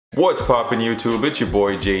What's poppin' YouTube? It's your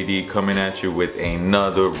boy JD coming at you with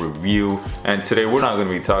another review, and today we're not going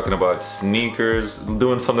to be talking about sneakers. I'm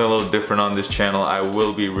doing something a little different on this channel. I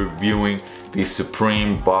will be reviewing the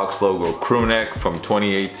Supreme box logo Crewneck from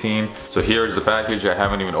 2018. So here's the package. I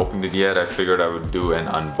haven't even opened it yet. I figured I would do an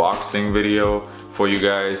unboxing video for you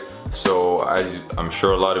guys. So as I'm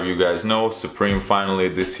sure a lot of you guys know, Supreme finally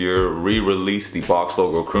this year re-released the box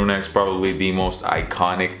logo Crewneck, probably the most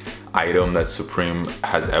iconic item that Supreme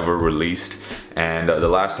has ever released, and the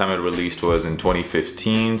last time it released was in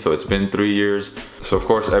 2015, so it's been 3 years. So of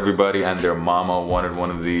course everybody and their mama wanted one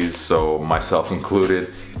of these, so myself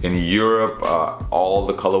included. In Europe, all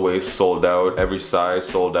the colorways sold out, every size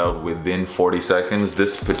sold out within 40 seconds.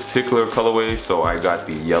 This particular colorway, so I got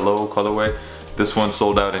the yellow colorway, this one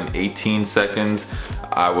sold out in 18 seconds.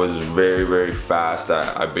 I was very fast.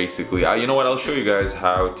 I basically, you know what, I'll show you guys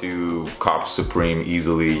how to cop Supreme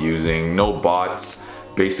easily using no bots,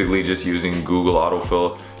 basically just using Google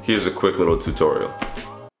autofill. Here's a quick little tutorial.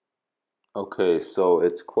 Okay, so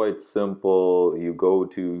it's quite simple. You go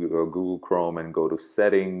to Google Chrome and go to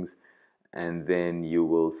settings, and then you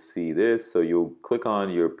will see this. So you'll click on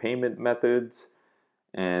your payment methods,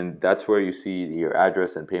 and that's where you see your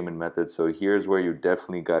address and payment method. So here's where you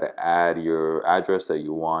definitely got to add your address that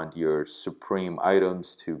you want your Supreme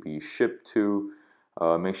items to be shipped to.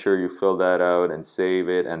 Make sure you fill that out and save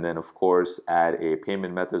it, and then of course add a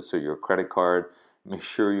payment method, so your credit card. Make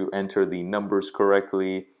sure you enter the numbers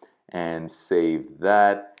correctly and save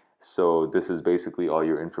that. So this is basically all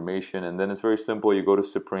your information, and then it's very simple. You go to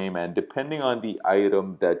Supreme, and depending on the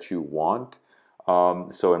item that you want,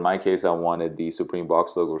 so in my case, I wanted the Supreme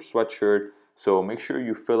box logo sweatshirt. So make sure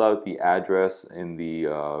you fill out the address in the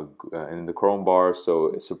Chrome bar.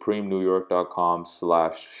 So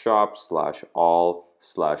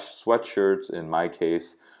supremenewyork.com/shop/all/sweatshirts. In my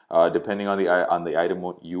case, depending on the item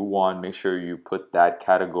you want, make sure you put that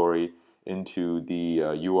category into the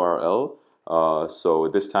URL. So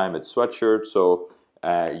this time it's sweatshirt. So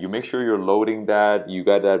you make sure you're loading that. You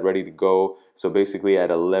got that ready to go. So basically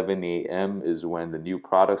at 11 a.m. is when the new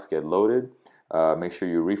products get loaded. Make sure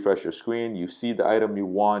you refresh your screen. You see the item you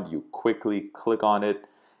want, you quickly click on it,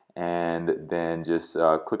 and then just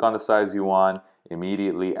click on the size you want,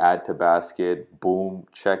 immediately add to basket, boom,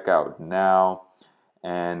 checkout now.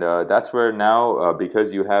 And that's where now,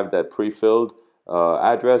 because you have that pre-filled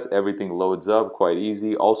address, everything loads up quite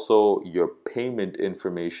easy. Also, your payment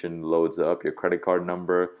information loads up. Your credit card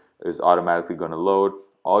number is automatically going to load.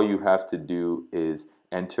 All you have to do is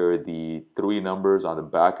enter the 3 numbers on the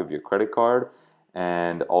back of your credit card,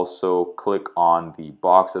 and also click on the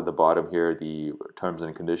box at the bottom here, the terms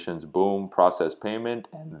and conditions, boom, process payment,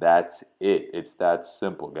 and that's it. It's that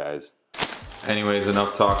simple, guys. Anyways,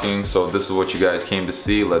 enough talking. So this is what you guys came to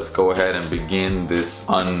see. Let's go ahead and begin this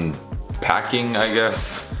unpacking, I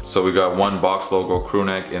guess. So we got one box logo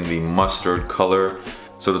Crewneck in the mustard color.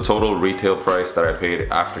 So the total retail price that I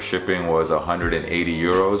paid after shipping was 180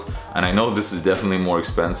 euros. And I know this is definitely more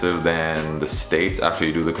expensive than the States after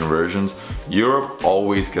you do the conversions. Europe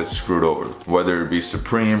always gets screwed over. Whether it be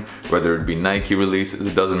Supreme, whether it be Nike releases,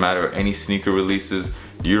 it doesn't matter, any sneaker releases,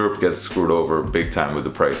 Europe gets screwed over big time with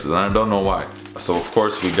the prices, and I don't know why. So of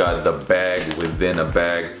course we got the bag within a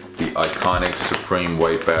bag, the iconic Supreme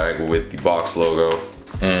white bag with the box logo.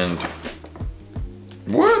 And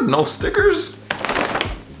what? No stickers?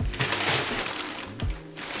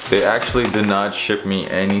 They actually did not ship me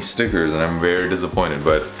any stickers, and I'm very disappointed.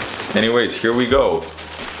 But anyways, here we go.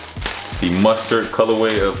 The mustard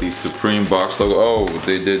colorway of the Supreme box logo. Oh,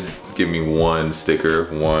 they did give me one sticker,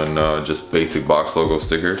 one just basic box logo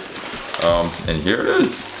sticker. And here it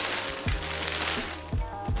is.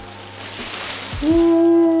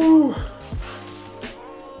 Woo.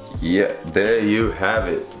 Yeah, there you have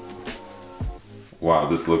it. Wow,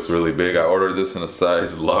 this looks really big. I ordered this in a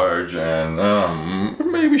size large, and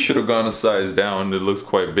maybe should have gone a size down. It looks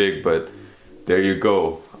quite big, but there you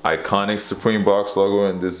go. Iconic Supreme box logo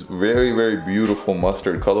in this very beautiful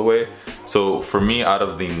mustard colorway. So for me, out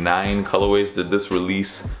of the 9 colorways that this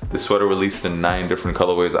sweater released in 9 different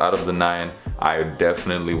colorways. Out of the 9, I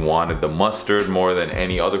definitely wanted the mustard more than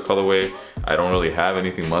any other colorway. I don't really have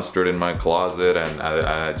anything mustard in my closet, and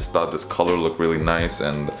I just thought this color looked really nice,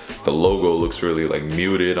 and the logo looks really like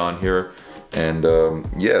muted on here. And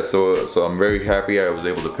yeah, so I'm very happy I was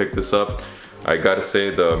able to pick this up. I gotta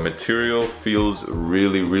say, the material feels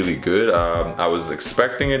really good. I was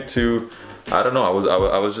expecting it to, I don't know,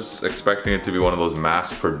 I was just expecting it to be one of those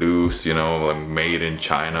mass-produced, you know, like made in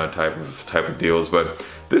China type of deals. But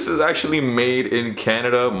this is actually made in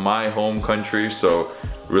Canada, my home country. So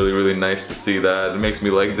Really nice to see that. It makes me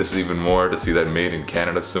like this even more to see that made in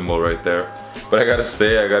Canada symbol right there. But I gotta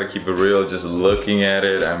say, I gotta keep it real, just looking at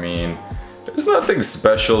it, I mean, there's nothing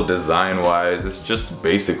special design wise. It's just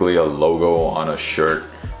basically a logo on a shirt,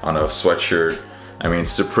 on a sweatshirt. I mean,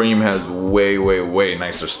 Supreme has way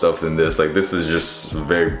nicer stuff than this. Like, this is just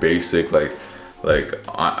very basic. Like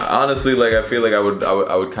honestly, like, I feel like I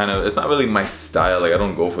would kind of, it's not really my style. Like, I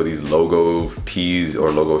don't go for these logo tees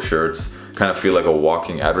or logo shirts. Kind of feel like a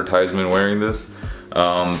walking advertisement wearing this.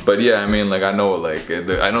 But yeah, I mean, like, I know, like,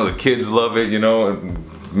 I know the kids love it, you know, it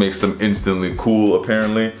makes them instantly cool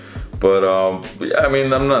apparently. But yeah, I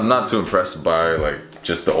mean, I'm not too impressed by like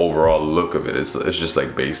just the overall look of it. It's just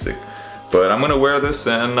like basic. But I'm gonna wear this,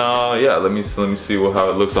 and yeah, let me see how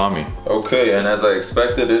it looks on me. Okay, and as I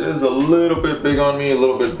expected, it is a little bit big on me, a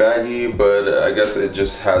little bit baggy, but I guess it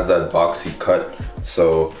just has that boxy cut.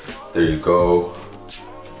 So there you go.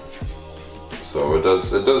 So it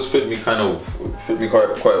does fit me quite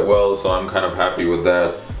well. So I'm kind of happy with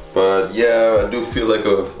that. But yeah, I do feel like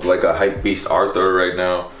a hype beast Arthur right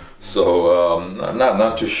now. So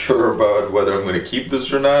not too sure about whether I'm gonna keep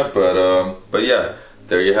this or not. But yeah,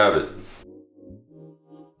 there you have it.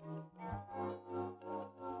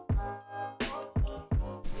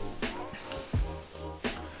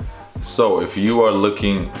 So if you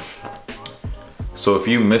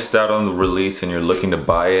missed out on the release and you're looking to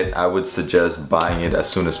buy it, I would suggest buying it as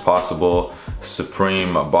soon as possible.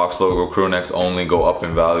 Supreme box logo crewnecks only go up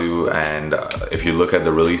in value, and if you look at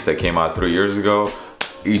the release that came out 3 years ago,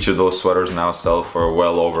 each of those sweaters now sell for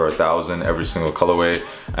well over $1,000 every single colorway,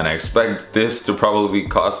 and I expect this to probably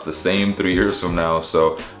cost the same 3 years from now.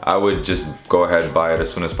 So I would just go ahead and buy it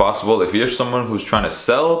as soon as possible. If you're someone who's trying to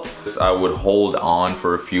sell, I would hold on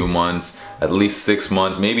for a few months, at least 6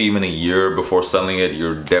 months, maybe even a year before selling it.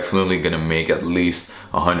 You're definitely gonna make at least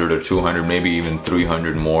 100 or 200, maybe even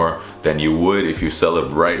 300 more than you would if you sell it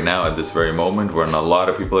right now at this very moment when a lot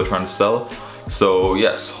of people are trying to sell. So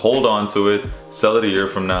yes, hold on to it, sell it a year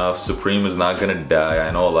from now. Supreme is not gonna die. I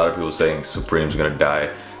know a lot of people saying Supreme's gonna die.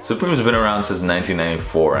 Supreme's been around since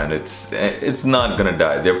 1994, and it's not gonna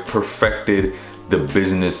die. They've perfected the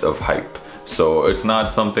business of hype. So it's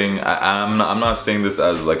not something, I'm not saying this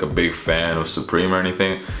as like a big fan of Supreme or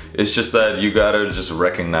anything. It's just that you gotta just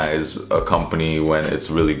recognize a company when it's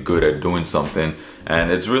really good at doing something,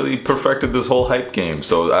 and it's really perfected this whole hype game.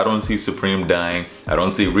 So I don't see Supreme dying. I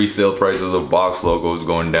don't see resale prices of box logos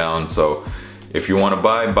going down. So if you want to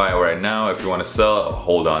buy it right now. If you want to sell,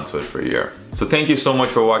 hold on to it for a year. So thank you so much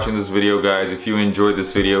for watching this video, guys. If you enjoyed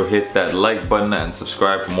this video, hit that like button and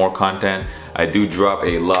subscribe for more content. I do drop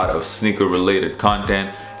a lot of sneaker related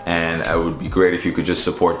content, and it would be great if you could just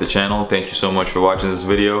support the channel. Thank you so much for watching this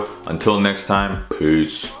video. Until next time,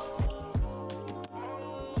 peace.